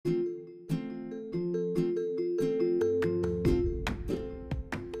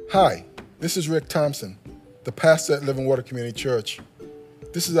Hi, this is Rick Thompson, the pastor at Living Water Community Church.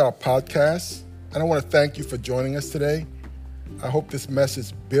 This is our podcast, and I want to thank you for joining us today. I hope this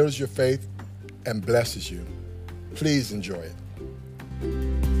message builds your faith and blesses you. Please enjoy it.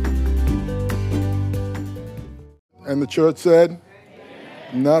 And the church said,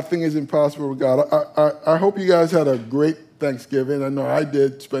 Amen. Nothing is impossible with God. I hope you guys had a great Thanksgiving. I know I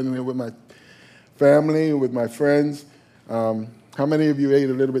did, spending it with my family, with my friends. How many of you ate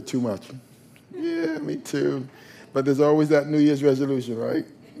a little bit too much? Yeah, me too. But there's always that New Year's resolution, right?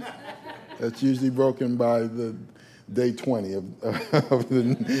 That's usually broken by the day 20 of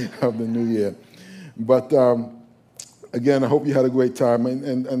the new year. But again, I hope you had a great time.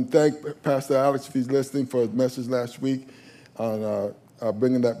 And thank Pastor Alex, if he's listening, for his message last week on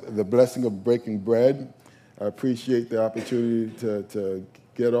bringing the blessing of breaking bread. I appreciate the opportunity to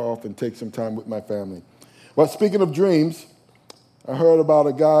get off and take some time with my family. Well, speaking of dreams, I heard about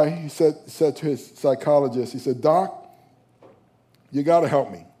a guy, he said to his psychologist, he said, "Doc, you got to help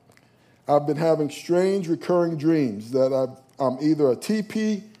me. I've been having strange recurring dreams that I'm either a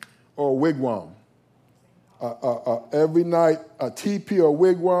teepee or a wigwam. Every night, a teepee or a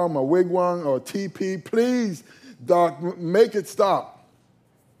wigwam or a teepee. Please, Doc, make it stop."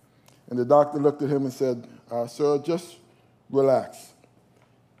 And the doctor looked at him and said, "Sir, just relax.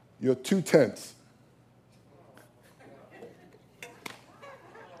 You're too tense."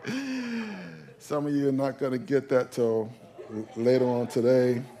 Some of you are not going to get that till later on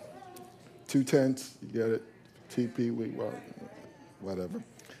today. Too tense, you get it? TP, well, whatever.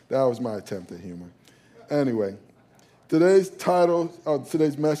 That was my attempt at humor. Anyway, today's title of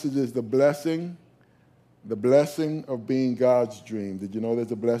today's message is the blessing of being God's dream. Did you know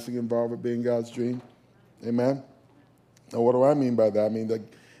there's a blessing involved with being God's dream? Amen? Now, what do I mean by that? I mean that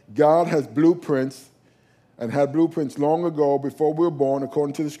God has blueprints and had blueprints long ago before we were born,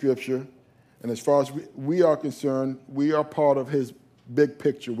 according to the Scripture. And as far as we are concerned, we are part of his big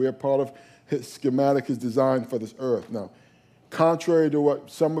picture. We are part of his schematic, his design for this earth. Now, contrary to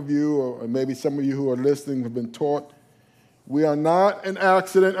what some of you, or maybe some of you who are listening, have been taught, we are not an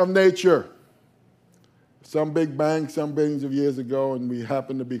accident of nature. Some big bang, some billions of years ago, and we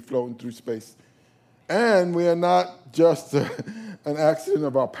happen to be floating through space. And we are not just an accident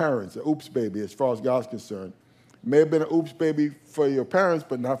of our parents, an oops baby, as far as God's concerned. May have been an oops baby for your parents,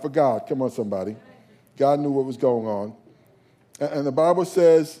 but not for God. Come on, somebody. God knew what was going on. And the Bible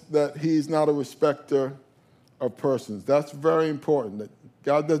says that he's not a respecter of persons. That's very important. That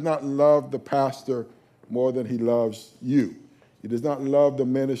God does not love the pastor more than he loves you. He does not love the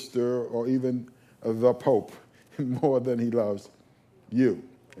minister or even the Pope more than he loves you.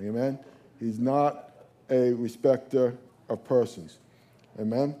 Amen? He's not a respecter of persons.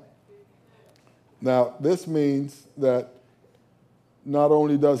 Amen? Now, this means that not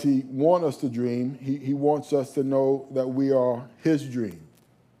only does he want us to dream, he wants us to know that we are his dream.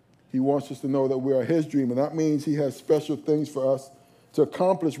 He wants us to know that we are his dream, and that means he has special things for us to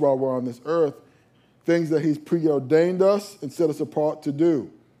accomplish while we're on this earth, things that he's preordained us and set us apart to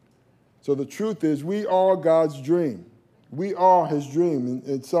do. So the truth is, we are God's dream. We are his dream.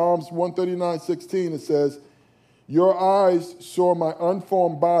 In Psalms 139:16, it says, "Your eyes saw my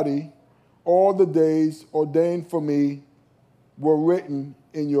unformed body. All the days ordained for me were written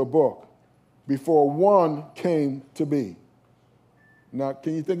in your book before one came to be." Now,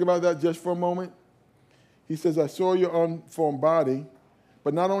 can you think about that just for a moment? He says, "I saw your unformed body,"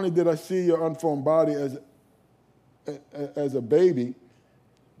 but not only did I see your unformed body as a baby,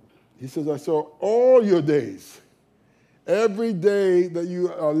 he says, "I saw all your days. Every day that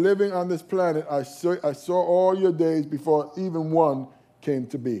you are living on this planet, I saw all your days before even one came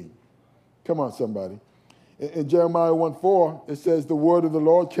to be." Come on, somebody. In Jeremiah 1:4, it says, "The word of the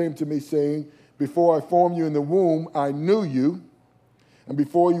Lord came to me, saying, before I formed you in the womb, I knew you. And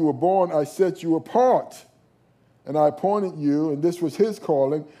before you were born, I set you apart. And I appointed you," and this was his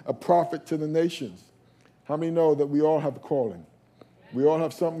calling, "a prophet to the nations." How many know that we all have a calling? We all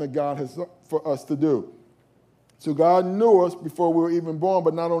have something that God has for us to do. So God knew us before we were even born,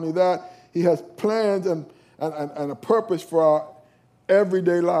 but not only that, he has plans and a purpose for our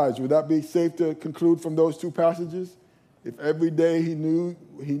everyday lives. Would that be safe to conclude from those two passages? If every day he knew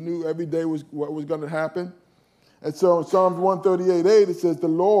every day was what was going to happen. And so in Psalms 138:8, it says, "The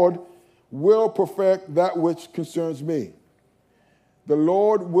Lord will perfect that which concerns me." The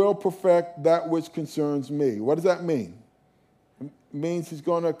Lord will perfect that which concerns me. What does that mean? It means he's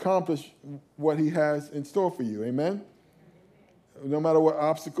going to accomplish what he has in store for you. Amen? No matter what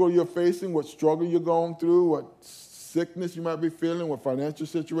obstacle you're facing, what struggle you're going through, what sickness you might be feeling, what financial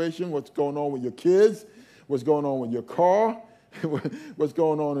situation, what's going on with your kids, what's going on with your car, what's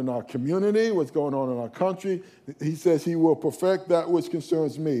going on in our community, what's going on in our country. He says he will perfect that which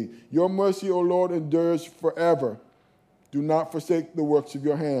concerns me. Your mercy, O Lord, endures forever. Do not forsake the works of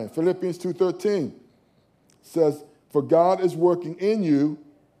your hand. Philippians 2:13 says, for God is working in you,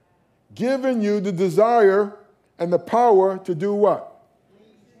 giving you the desire and the power to do what?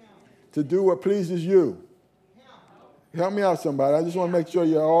 To do what pleases you. Help me out, somebody. I just want to make sure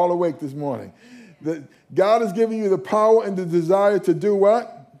you're all awake this morning. That God is giving you the power and the desire to do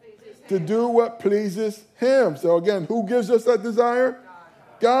what? To do what pleases him. So again, who gives us that desire?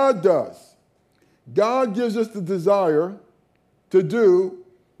 God does. God gives us the desire to do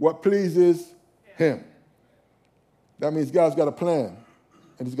what pleases him. That means God's got a plan,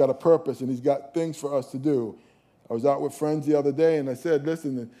 and he's got a purpose, and he's got things for us to do. I was out with friends the other day, and I said,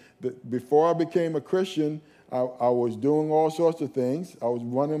 listen, before I became a Christian, I was doing all sorts of things. I was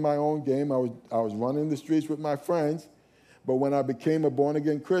running my own game. I was running the streets with my friends. But when I became a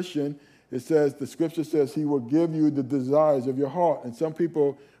born-again Christian, it says, the scripture says he will give you the desires of your heart. And some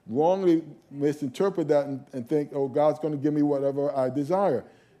people wrongly misinterpret that and think, oh, God's going to give me whatever I desire.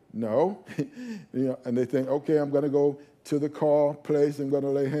 No. And they think, okay, I'm going to go to the car place. I'm going to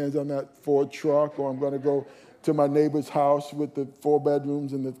lay hands on that Ford truck, or I'm going to go to my neighbor's house with the 4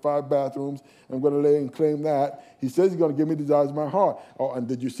 bedrooms and the 5 bathrooms. I'm going to lay and claim that. He says he's going to give me the desires of my heart. Oh, and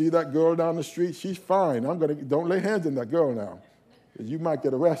did you see that girl down the street? She's fine. Don't lay hands on that girl now, because you might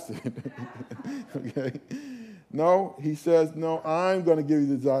get arrested. Okay? No, he says, no, I'm going to give you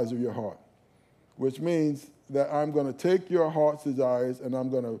the desires of your heart, which means that I'm going to take your heart's desires and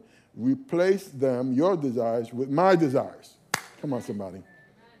I'm going to replace them, your desires, with my desires. Come on, somebody.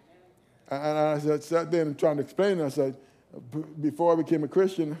 And I sat there and trying to explain it. I said, before I became a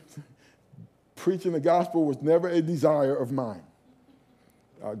Christian, preaching the gospel was never a desire of mine.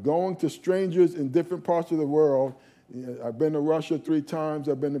 Going to strangers in different parts of the world. I've been to Russia 3 times.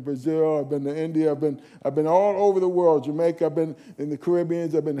 I've been to Brazil. I've been to India. I've been all over the world. Jamaica. I've been in the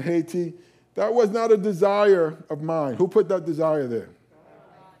Caribbean. I've been to Haiti. That was not a desire of mine. Who put that desire there?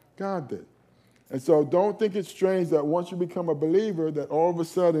 God did. And so don't think it's strange that once you become a believer, that all of a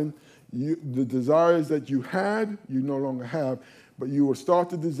sudden the desires that you had, you no longer have, but you will start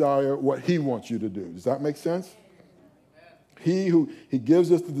to desire what he wants you to do. Does that make sense? He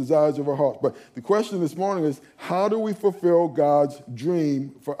gives us the desires of our hearts. But the question this morning is, how do we fulfill God's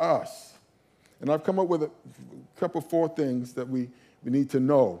dream for us? And I've come up with a couple 4 things that we need to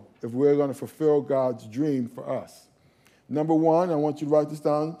know if we're going to fulfill God's dream for us. Number 1, I want you to write this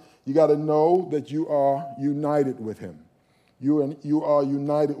down. You got to know that you are united with him. You are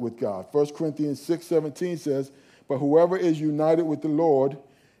united with God. 1 Corinthians 6:17 says, but whoever is united with the Lord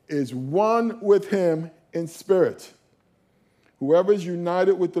is one with him in spirit. Whoever is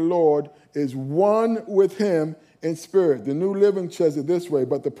united with the Lord is one with him in spirit. The New Living says it this way,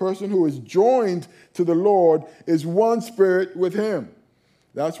 but the person who is joined to the Lord is one spirit with him.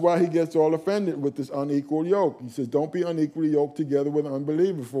 That's why he gets all offended with this unequal yoke. He says, don't be unequally yoked together with an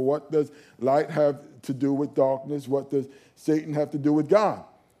unbeliever. For what does light have to do with darkness? What does Satan have to do with God?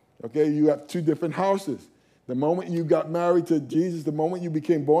 Okay, you have 2 different houses. The moment you got married to Jesus, the moment you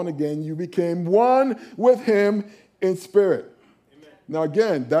became born again, you became one with him in spirit. Amen. Now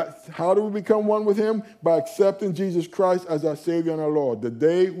again, how do we become one with him? By accepting Jesus Christ as our Savior and our Lord, the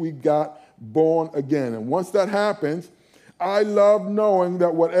day we got born again. And once that happens, I love knowing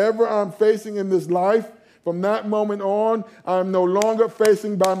that whatever I'm facing in this life, from that moment on, I'm no longer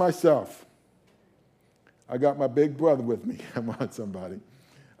facing by myself. I got my big brother with me. Come on, somebody.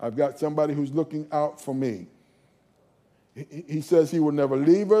 I've got somebody who's looking out for me. He says he will never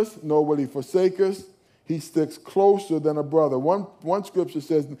leave us, nor will he forsake us. He sticks closer than a brother. One scripture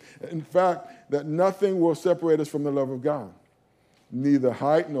says, in fact, that nothing will separate us from the love of God. Neither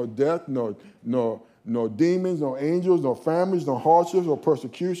height, nor depth, nor demons, nor angels, nor families, nor hardships, or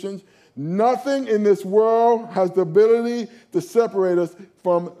persecutions. Nothing in this world has the ability to separate us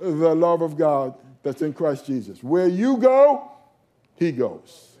from the love of God that's in Christ Jesus. Where you go, he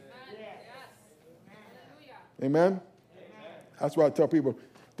goes. Amen? That's why I tell people,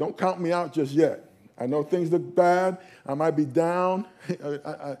 don't count me out just yet. I know things look bad. I might be down,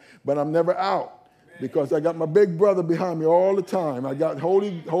 but I'm never out. Because I got my big brother behind me all the time. I got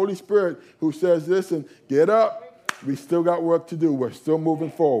Holy Spirit who says, listen, get up. We still got work to do. We're still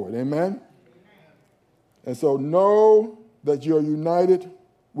moving forward. Amen? And so know that you're united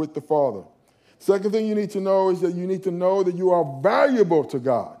with the Father. Second thing you need to know is that you need to know that you are valuable to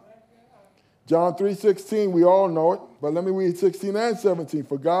God. John 3:16, we all know it, but let me read 16 and 17.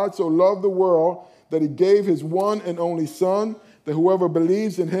 For God so loved the world that he gave his one and only Son, that whoever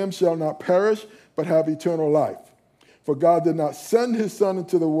believes in him shall not perish, but have eternal life. For God did not send his Son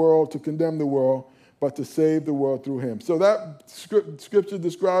into the world to condemn the world, but to save the world through him. So that scripture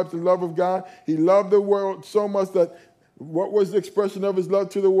describes the love of God. He loved the world so much that what was the expression of his love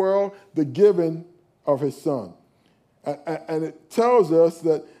to the world? The giving of his Son. And it tells us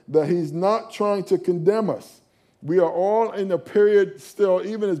that he's not trying to condemn us. We are all in a period still,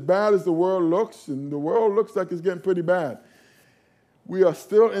 even as bad as the world looks, and the world looks like it's getting pretty bad. We are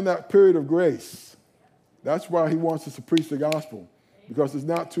still in that period of grace. That's why he wants us to preach the gospel, because it's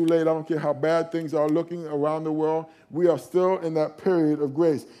not too late. I don't care how bad things are looking around the world. We are still in that period of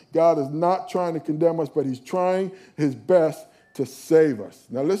grace. God is not trying to condemn us, but he's trying his best to save us.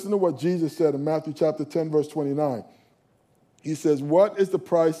 Now listen to what Jesus said in Matthew chapter 10, verse 29. He says, what is the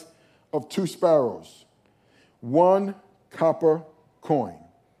price of 2 sparrows? 1 copper coin.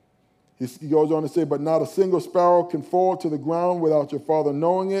 He goes on to say, but not a single sparrow can fall to the ground without your Father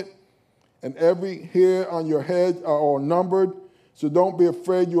knowing it. And every hair on your head are all numbered. So don't be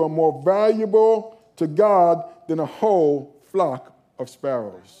afraid. You are more valuable to God than a whole flock of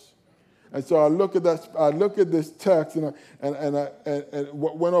sparrows. And so I look at that. I look at this text, and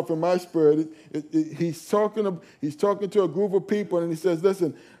what went off in my spirit. He's talking to a group of people, and he says,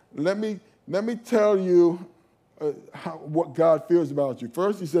 "Listen, let me tell you what God feels about you."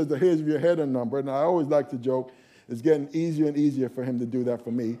 First, he says the hairs of your head are numbered, and I always like to joke. It's getting easier and easier for him to do that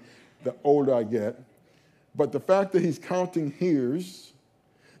for me, the older I get. But the fact that he's counting hairs,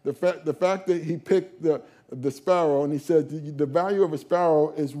 the fact that he picked the sparrow, and he said the value of a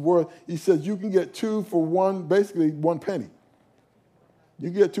sparrow is worth, he says you can get 2 for 1, basically 1 penny.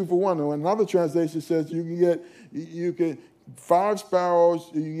 You can get 2 for 1. And another translation says you get 5 sparrows,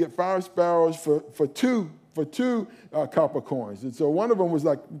 you can get 5 sparrows for two copper coins. And so one of them was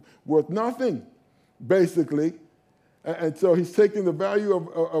like worth nothing, basically. And so he's taking the value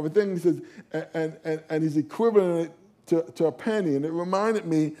of a thing, he says, and he's equivalent it to a penny. And it reminded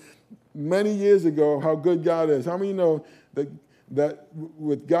me many years ago how good God is. How many know that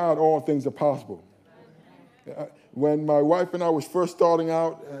with God all things are possible? When my wife and I was first starting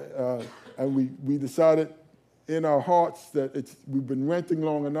out, and we decided in our hearts that we've been renting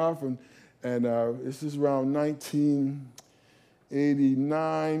long enough, and this is around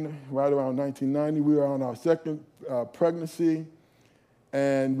 1989, right around 1990. We were on our second pregnancy,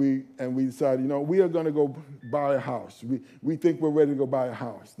 and we decided, we are going to go buy a house. We think we're ready to go buy a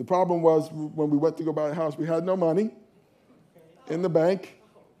house. The problem was when we went to go buy a house, we had no money in the bank,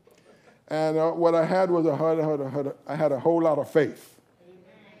 and what I had was I had a whole lot of faith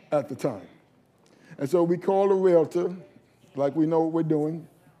at the time. And so we called a realtor, like we know what we're doing,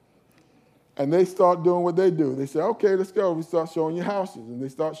 and they start doing what they do. They say, okay, let's go. We start showing you houses, and they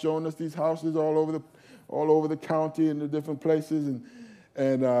start showing us these houses all over the county and the different places,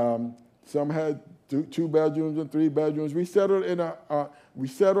 and some had 2 bedrooms and 3 bedrooms. We settled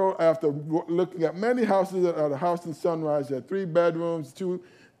after looking at many houses. At a house in Sunrise had 3 bedrooms,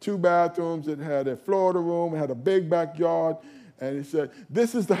 two bathrooms. It had a Florida room. It had a big backyard. And he said,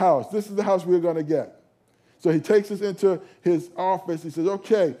 this is the house. This is the house we're going to get. So he takes us into his office. He says,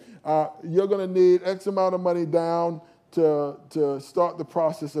 okay, you're going to need X amount of money down to start the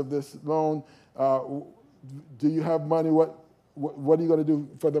process of this loan. Do you have money? What are you going to do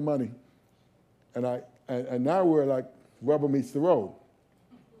for the money? And now we're like, rubber meets the road.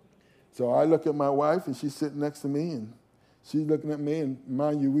 So I look at my wife, and she's sitting next to me, and she's looking at me. And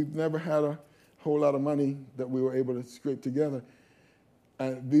mind you, we've never had a whole lot of money that we were able to scrape together.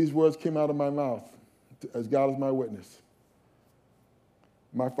 And these words came out of my mouth, as God is my witness.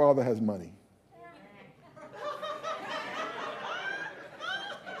 My father has money.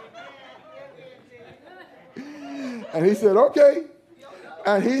 And he said, okay.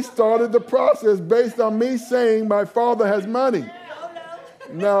 And he started the process based on me saying my father has money.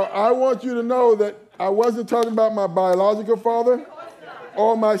 Now, I want you to know that I wasn't talking about my biological father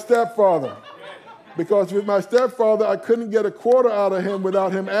or my stepfather. Because with my stepfather, I couldn't get a quarter out of him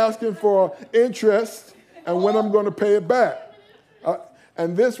without him asking for interest and when I'm going to pay it back.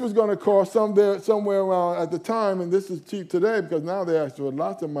 And this was going to cost somewhere around at the time, and this is cheap today because now they ask for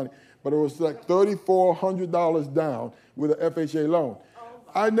lots of money, but it was like $3,400 down with an FHA loan.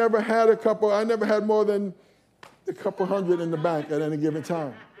 I never had more than a couple hundred in the bank at any given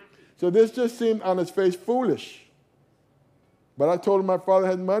time. So this just seemed on its face foolish. But I told him my father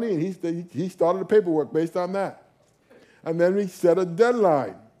had money, and he started the paperwork based on that. And then we set a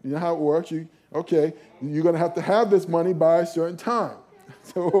deadline. You know how it works. You're going to have this money by a certain time.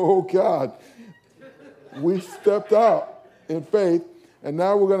 So, oh, God. We stepped out in faith, and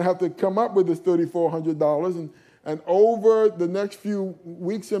now we're going to have to come up with this $3,400. And over the next few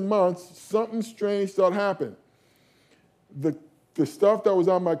weeks and months, something strange started happening. the stuff that was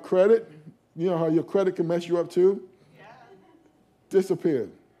on my credit, you know how your credit can mess you up too,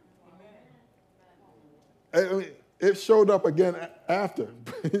 disappeared. I mean, it showed up again after.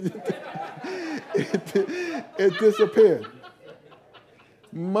 it disappeared.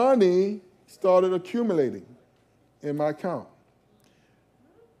 Money started accumulating in my account.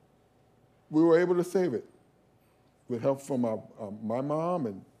 We were able to save it with help from my mom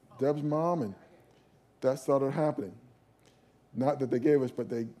and Deb's mom, and that started happening. Not that they gave us, but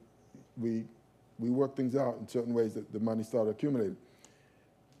we worked things out in certain ways that the money started accumulating.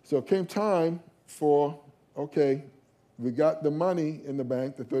 So it came time for, okay, we got the money in the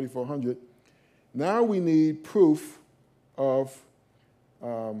bank, the $3,400. Now we need proof of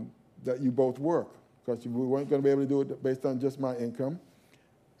that you both work, because we weren't going to be able to do it based on just my income.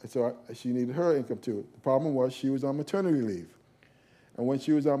 And so she needed her income too. The problem was she was on maternity leave. And when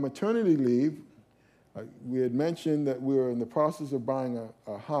she was on maternity leave, we had mentioned that we were in the process of buying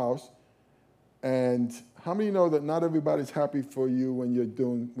a house. And how many know that not everybody's happy for you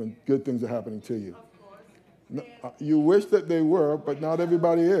when good things are happening to you? Of course. You wish that they were, but not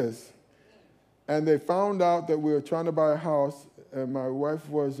everybody is. And they found out that we were trying to buy a house, and my wife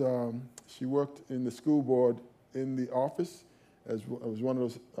she worked in the school board in the office as one of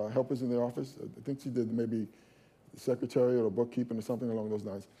those helpers in the office. I think she did maybe secretary or bookkeeping or something along those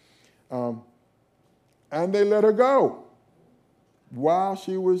lines. And they let her go while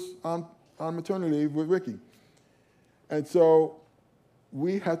she was on maternity leave with Ricky. And so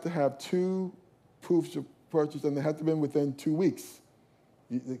we had to have 2 proofs of purchase, and they had to be within 2 weeks.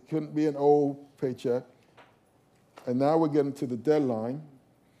 It couldn't be an old paycheck. And now we're getting to the deadline,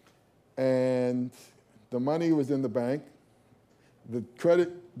 and the money was in the bank. The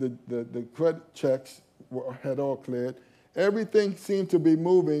credit checks had all cleared. Everything seemed to be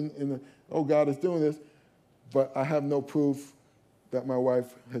moving oh, God is doing this, but I have no proof that my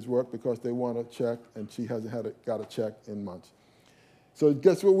wife has worked because they want a check, and she hasn't got a check in months. So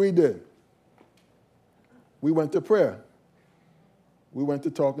guess what we did? We went to prayer. We went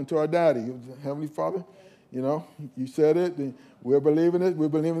to talking to our daddy. Heavenly Father, you said it. We're believing it. We're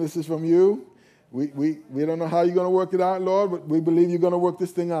believing this is from you. We don't know how you're going to work it out, Lord, but we believe you're going to work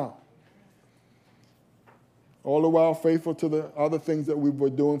this thing out. All the while faithful to the other things that we were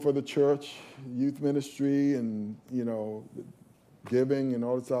doing for the church, youth ministry and, giving and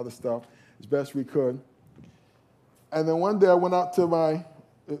all this other stuff as best we could. And then one day I went out to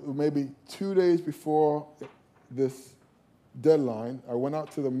maybe 2 days before this deadline, I went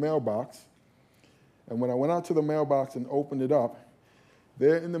out to the mailbox. And when I went out to the mailbox and opened it up,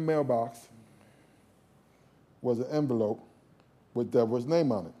 there in the mailbox was an envelope with Deborah's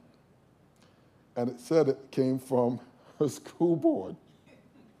name on it. And it said it came from her school board.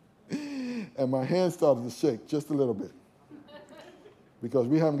 And my hand started to shake just a little bit because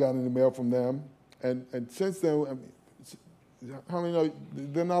we haven't gotten any mail from them. And since then, how many know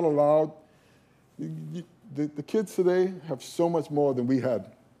they're not allowed? The kids today have so much more than we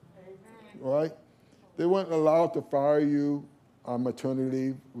had, right? They weren't allowed to fire you on maternity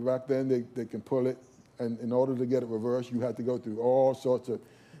leave. Back then, they can pull it. And in order to get it reversed, you had to go through all sorts of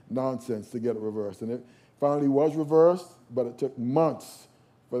nonsense to get it reversed. And it finally was reversed, but it took months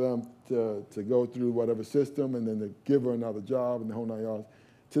for them to go through whatever system and then to give her another job and the whole 9 yards.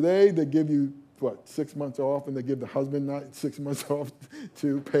 Today, they give you, 6 months off, and they give the husband 6 months off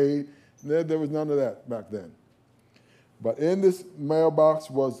to pay. There was none of that back then. But in this mailbox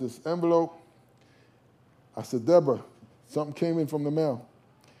was this envelope. I said, Deborah, something came in from the mail.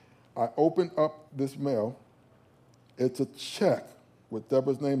 I opened up this mail. It's a check with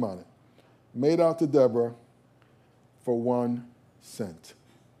Deborah's name on it, made out to Deborah for 1 cent.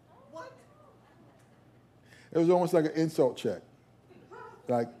 What? It was almost like an insult check.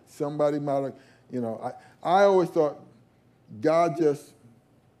 Like somebody might have, I always thought God just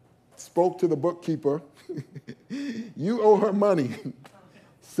spoke to the bookkeeper. You owe her money.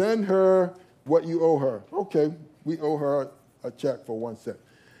 Send her what you owe her. Okay, we owe her a check for 1 cent.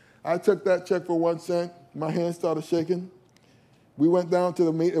 I took that check for 1 cent. My hand started shaking. We went down to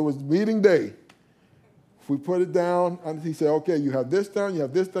the meeting. It was meeting day. We put it down, and he said, okay, you have this done, you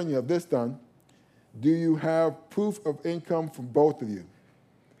have this done, you have this done. Do you have proof of income from both of you?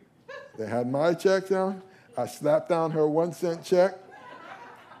 They had my check down. I slapped down her 1 cent check.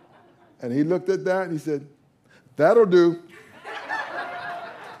 And he looked at that, and he said, that'll do.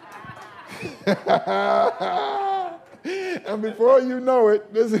 And before you know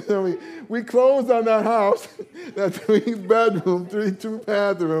it, listen to me, we closed on that house, that 3-bedroom,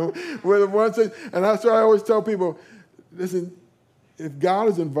 2-bathroom, with a 1 cent. And that's why I always tell people, listen, if God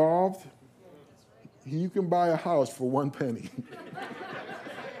is involved, you can buy a house for 1 penny.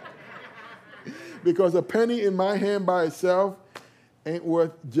 Because a penny in my hand by itself is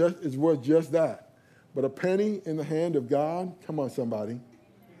worth just that. But a penny in the hand of God, come on somebody,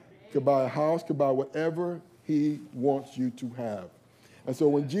 could buy a house, could buy whatever he wants you to have. And so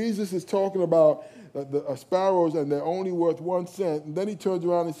when Jesus is talking about the sparrows and they're only worth 1 cent, and then he turns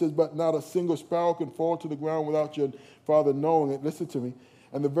around and says, but not a single sparrow can fall to the ground without your Father knowing it. Listen to me.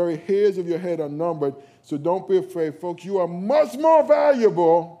 And the very hairs of your head are numbered, so don't be afraid, folks. You are much more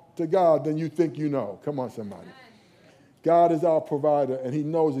valuable to God than you think you know. Come on, somebody. God is our provider, and he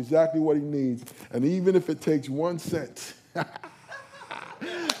knows exactly what he needs. And even if it takes 1 cent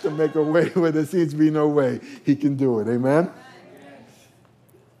to make a way where there seems to be no way, he can do it. Amen?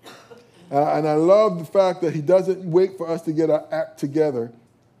 And I love the fact that he doesn't wait for us to get our act together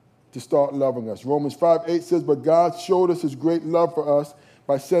to start loving us. Romans 5:8 says, but God showed us his great love for us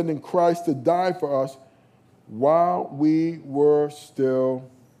by sending Christ to die for us while we were still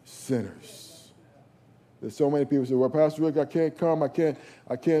sinners. There's so many people say, well, Pastor Rick, I can't come. I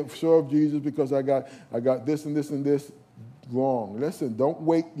can't serve Jesus because I got this and this and this. Wrong. Listen, don't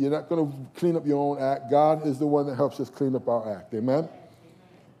wait. You're not going to clean up your own act. God is the one that helps us clean up our act. Amen?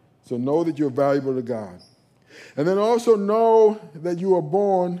 So know that you're valuable to God. And then also know that you are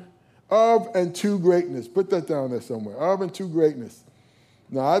born of and to greatness. Put that down there somewhere. Of and to greatness.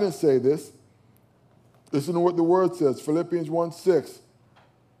 Now, I didn't say this. Listen to what the word says. Philippians 1:6.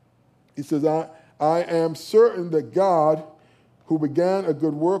 He says, I am certain that God, who began a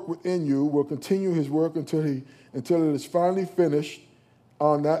good work within you, will continue his work until it is finally finished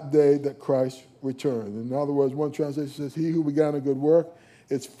on that day that Christ returns. In other words, one translation says, he who began a good work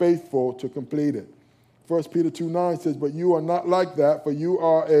is faithful to complete it. 1 Peter 2:9 says, but you are not like that, for you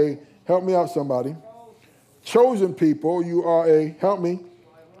are help me out somebody, chosen people. You are help me,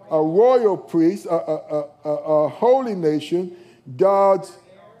 a royal priest, a holy nation, God's.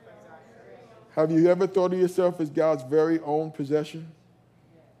 Have you ever thought of yourself as God's very own possession?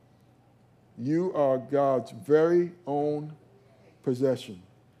 You are God's very own possession.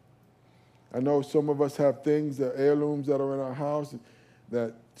 I know some of us have things, that heirlooms that are in our house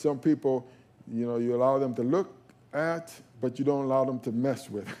that some people, you allow them to look at, but you don't allow them to mess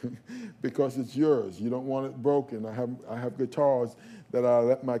with because it's yours. You don't want it broken. I have guitars that I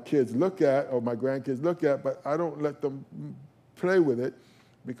let my kids look at or my grandkids look at, but I don't let them play with it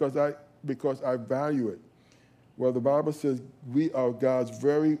because I value it. Well, the Bible says we are God's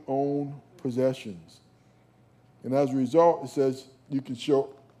very own possessions. And as a result, it says you can show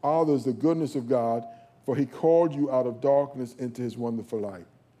others the goodness of God, for he called you out of darkness into his wonderful light.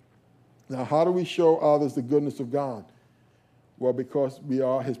 Now, how do we show others the goodness of God? Well, because we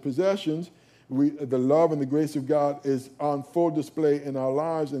are his possessions, the love and the grace of God is on full display in our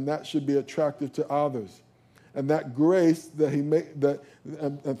lives, and that should be attractive to others. And that grace that he made,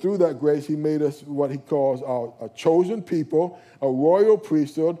 and through that grace, he made us what he calls a chosen people, a royal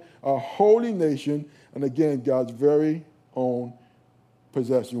priesthood, a holy nation, and again, God's very own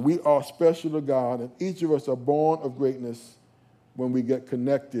possession. We are special to God, and each of us are born of greatness when we get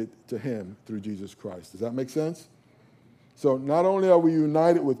connected to him through Jesus Christ. Does that make sense? So not only are we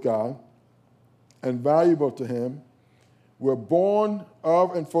united with God and valuable to him, we're born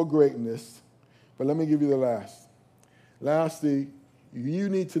of and for greatness. But let me give you the last. Lastly, you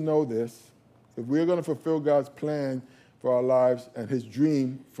need to know this. If we're going to fulfill God's plan for our lives and his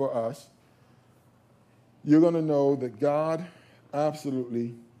dream for us, you're going to know that God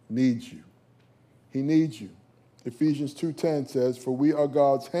absolutely needs you. He needs you. Ephesians 2:10 says, for we are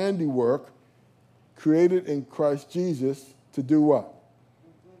God's handiwork, created in Christ Jesus to do what?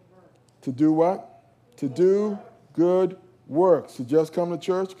 To do what? To do good works. To just come to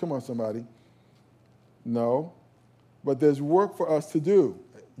church? Come on, somebody. No. But there's work for us to do.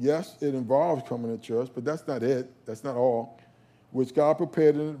 Yes, it involves coming to church, but that's not it. That's not all. Which God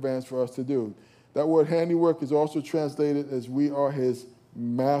prepared in advance for us to do. That word handiwork is also translated as we are his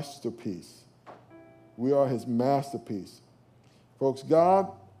masterpiece. We are his masterpiece. Folks,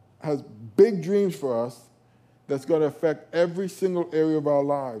 God has big dreams for us that's going to affect every single area of our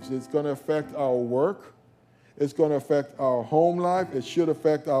lives. It's going to affect our work. It's going to affect our home life. It should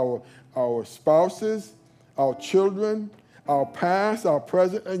affect our spouses, our children, our past, our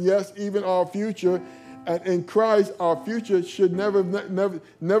present, and yes, even our future. And in Christ, our future should never going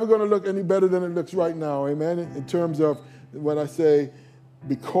to look any better than it looks right now. Amen. In terms of when I say,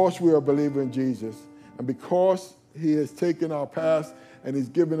 because we are a believer in Jesus, and because he has taken our past and he's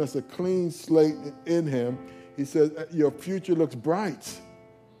given us a clean slate in him, he says, your future looks bright.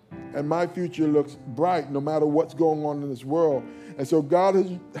 and my future looks bright no matter what's going on in this world. And so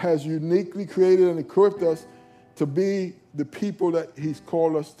God has uniquely created and equipped us to be the people that he's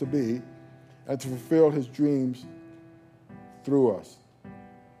called us to be and to fulfill his dreams through us.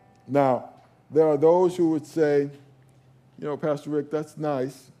 Now, there are those who would say, you know, Pastor Rick, that's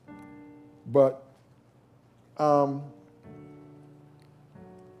nice, but I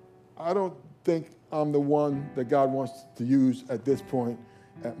don't think I'm the one that God wants to use at this point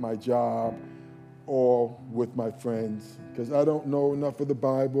at my job or with my friends, because I don't know enough of the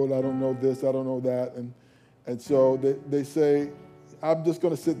Bible, I don't know this, I don't know that, and so they say, I'm just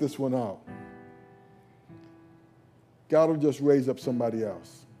going to sit this one out. God will just raise up somebody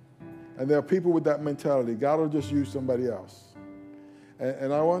else. And there are people with that mentality. God will just use somebody else.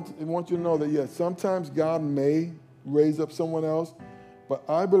 And I want you to know that, yes, sometimes God may raise up someone else, but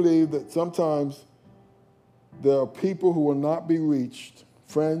I believe that sometimes there are people who will not be reached.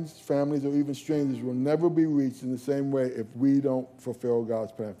 Friends, families, or even strangers will never be reached in the same way if we don't fulfill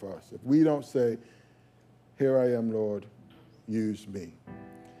God's plan for us. If we don't say, here I am, Lord, use me.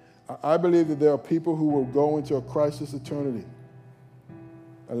 I believe that there are people who will go into a crisis eternity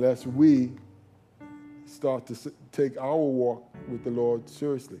unless we start to take our walk with the Lord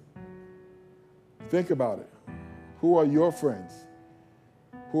seriously. Think about it. Who are your friends?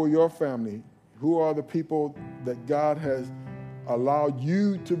 Who are your family? Who are the people that God has allowed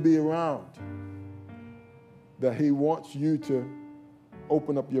you to be around, that he wants you to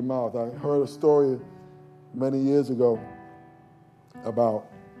open up your mouth? I heard a story many years ago about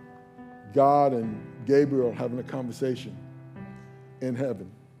God and Gabriel having a conversation in heaven.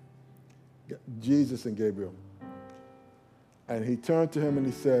 Jesus and Gabriel. And he turned to him and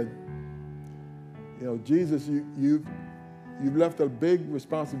he said, you know, Jesus, you've left a big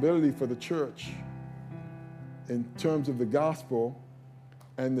responsibility for the church in terms of the gospel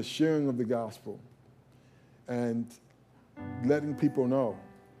and the sharing of the gospel and letting people know.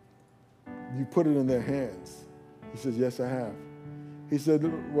 You put it in their hands. He says, yes, I have. He said,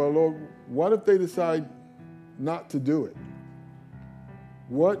 well, Lord, what if they decide not to do it?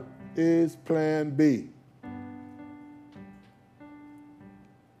 What is plan B?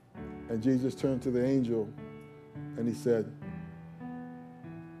 And Jesus turned to the angel and he said,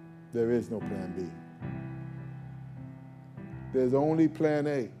 there is no plan B. There's only plan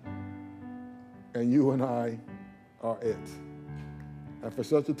A. And you and I are it. And for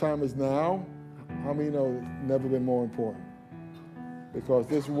such a time as now, how many know it's never been more important? Because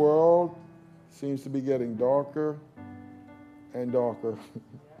this world seems to be getting darker and darker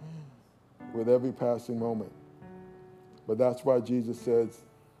with every passing moment. But that's why Jesus says,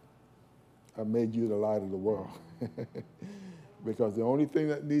 I made you the light of the world. Because the only thing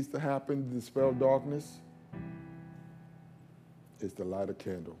that needs to happen to dispel darkness is to light a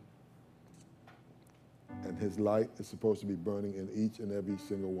candle. And his light is supposed to be burning in each and every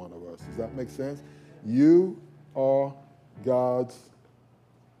single one of us. Does that make sense? You are God's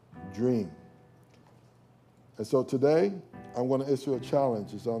dream. And so today, I'm going to issue a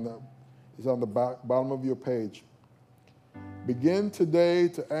challenge. It's on the bottom of your page. Begin today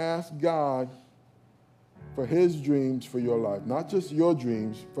to ask God for his dreams for your life. Not just your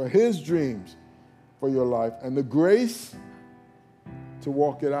dreams, for his dreams for your life. And the grace to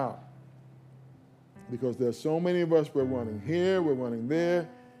walk it out. Because there's so many of us, we're running here, we're running there.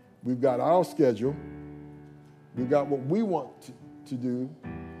 We've got our schedule. We've got what we want to do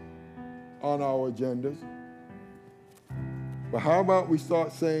on our agendas. But how about we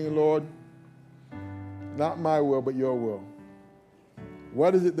start saying, Lord, not my will, but your will.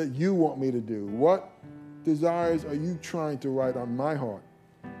 What is it that you want me to do? What desires are you trying to write on my heart?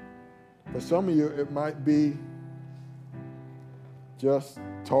 For some of you, it might be just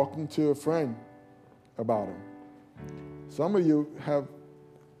talking to a friend about him. Some of you have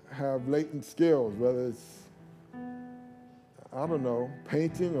latent skills, whether it's, I don't know,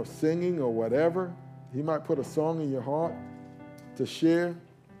 painting or singing or whatever. He might put a song in your heart to share.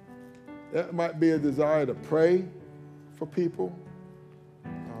 That might be a desire to pray for people.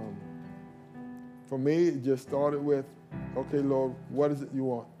 For me, it just started with, okay, Lord, what is it you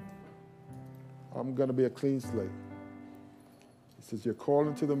want? I'm going to be a clean slate. He says, you're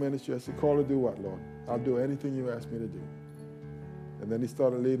calling to the ministry. I said, call to do what, Lord? I'll do anything you ask me to do. And then he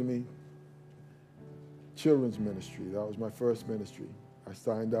started leading me children's ministry. That was my first ministry. I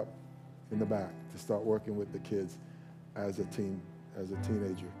signed up in the back to start working with the kids as a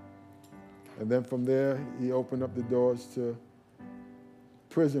teenager. And then from there, he opened up the doors to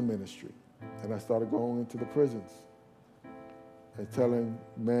prison ministry. And I started going into the prisons and telling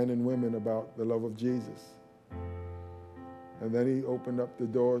men and women about the love of Jesus. And then he opened up the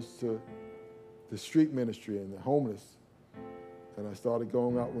doors to the street ministry and the homeless. And I started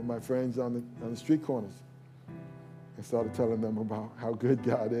going out with my friends on the street corners and started telling them about how good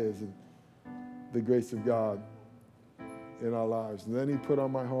God is and the grace of God in our lives. And then he put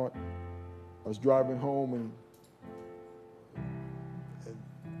on my heart, I was driving home and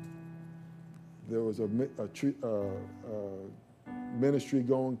there was a ministry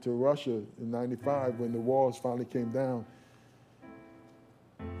going to Russia in '95 when the walls finally came down.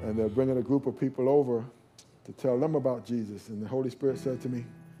 And they're bringing a group of people over to tell them about Jesus. And the Holy Spirit said to me,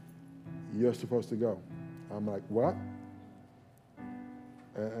 you're supposed to go. I'm like, what?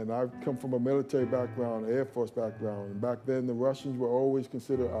 And I've come from a military background, Air Force background. And back then, the Russians were always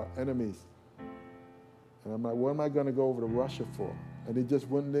considered our enemies. And I'm like, what am I going to go over to Russia for? And he just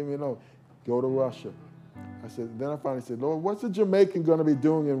wouldn't let me know. Go to Russia. I said, then I finally said, Lord, what's a Jamaican going to be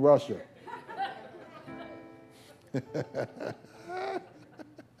doing in Russia?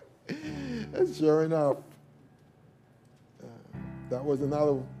 And sure enough, that was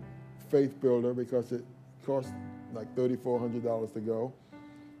another faith builder because it cost like $3,400 to go.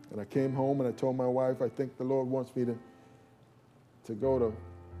 And I came home and I told my wife, I think the Lord wants me to go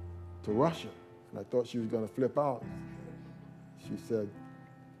to Russia. And I thought she was going to flip out. She said,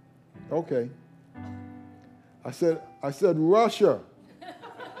 okay. I said, Russia.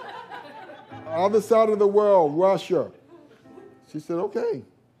 Other side of the world, Russia. She said, okay.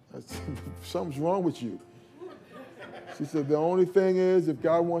 I said, something's wrong with you. She said, the only thing is, if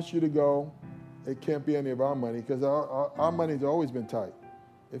God wants you to go, it can't be any of our money because our money's always been tight.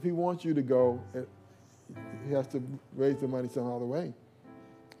 If he wants you to go, he has to raise the money somehow the way.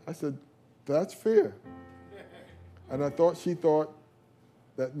 I said, that's fair. And I thought she thought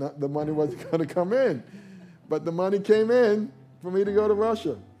that the money wasn't going to come in. But the money came in for me to go to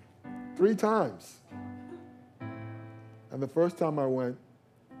Russia 3 times. And the first time I went,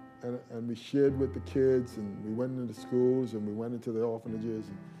 and we shared with the kids, and we went into the schools, and we went into the orphanages,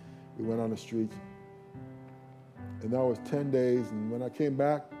 and we went on the streets. And that was 10 days, and when I came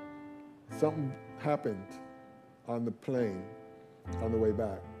back, something happened on the plane on the way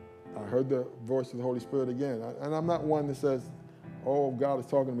back. I heard the voice of the Holy Spirit again. And I'm not one that says, oh, God is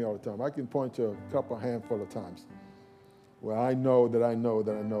talking to me all the time. I can point to a handful of times where I know that I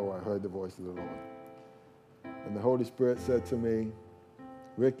heard the voice of the Lord. And the Holy Spirit said to me,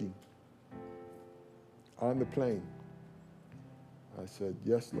 Ricky, on the plane. I said,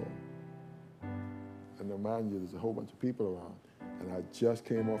 yes, Lord. And remind you, there's a whole bunch of people around. And I just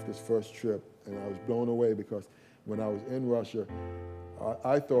came off this first trip, and I was blown away because when I was in Russia,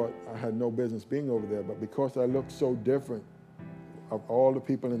 I thought I had no business being over there, but because I looked so different, of all the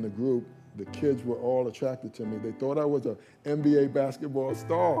people in the group, the kids were all attracted to me. They thought I was an NBA basketball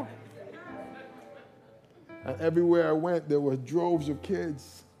star. And everywhere I went, there were droves of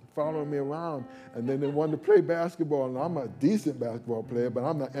kids following me around. And then they wanted to play basketball. And I'm a decent basketball player, but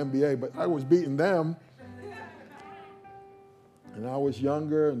I'm not NBA. But I was beating them. And I was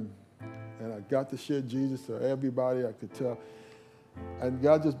younger, and I got to share Jesus to everybody I could tell. And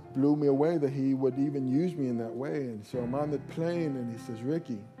God just blew me away that he would even use me in that way. And so I'm on the plane, and he says,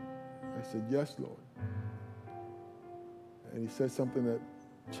 Ricky. I said, yes, Lord. And he said something that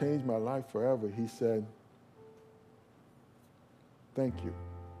changed my life forever. He said, thank you.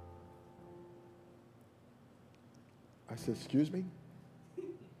 I said, excuse me?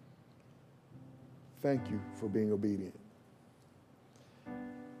 Thank you for being obedient.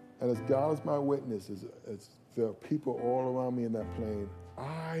 And as God is my witness, as there are people all around me in that plane,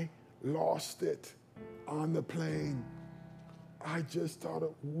 I lost it on the plane. I just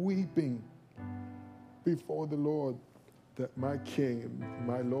started weeping before the Lord that my King and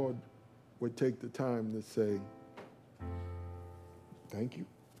my Lord would take the time to say, thank you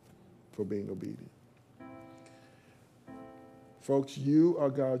for being obedient. Folks, you are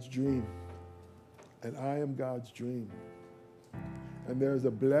God's dream, and I am God's dream. And there's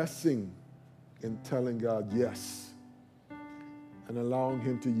a blessing in telling God yes and allowing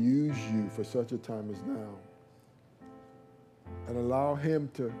him to use you for such a time as now. And allow him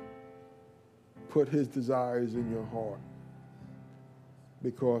to put his desires in your heart,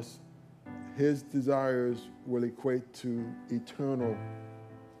 because his desires will equate to eternal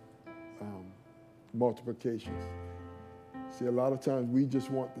multiplications. See, a lot of times we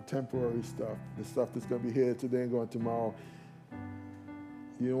just want the temporary stuff, the stuff that's going to be here today and going tomorrow.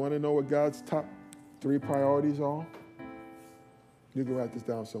 You want to know what God's top 3 priorities are? You can write this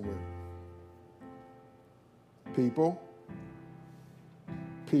down somewhere. People,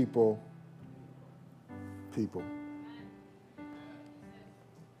 people, people.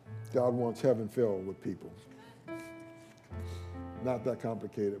 God wants heaven filled with people. not that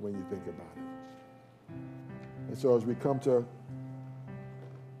complicated when you think about it. And so as we come to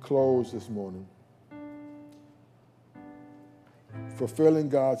close this morning, fulfilling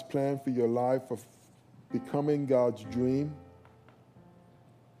God's plan for your life, for becoming God's dream,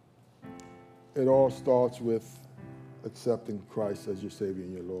 it all starts with accepting Christ as your Savior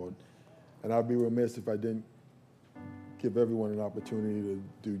and your Lord. And I'd be remiss if I didn't give everyone an opportunity to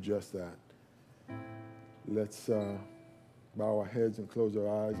do just that. Let's bow our heads and close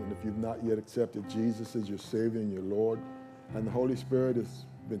our eyes. And if you've not yet accepted Jesus as your Savior and your Lord, and the Holy Spirit has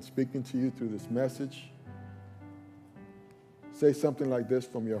been speaking to you through this message, say something like this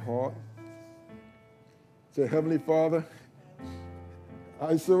from your heart. Say, Heavenly Father,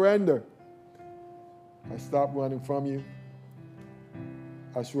 I surrender. I stop running from you.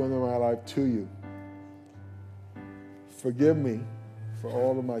 I surrender my life to you. Forgive me for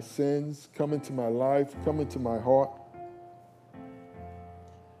all of my sins. Come into my life. Come into my heart.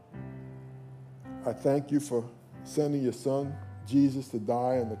 I thank you for sending your son, Jesus, to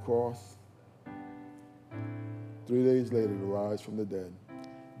die on the cross. 3 days later to rise from the dead.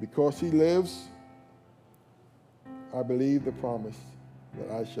 Because he lives, I believe the promise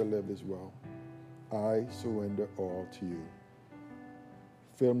that I shall live as well. I surrender all to you.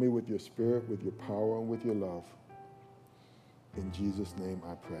 Fill me with your spirit, with your power, and with your love. In Jesus' name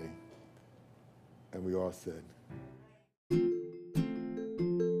I pray. And we all said,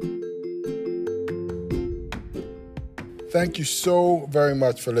 thank you so very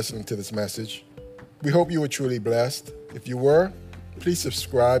much for listening to this message. We hope you were truly blessed. If you were, please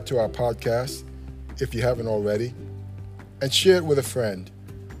subscribe to our podcast if you haven't already, and share it with a friend.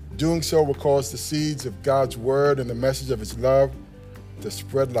 Doing so will cause the seeds of God's word and the message of his love to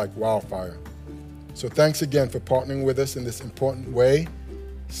spread like wildfire. So thanks again for partnering with us in this important way.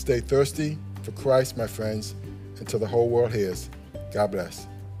 Stay thirsty for Christ, my friends, until the whole world hears. God bless.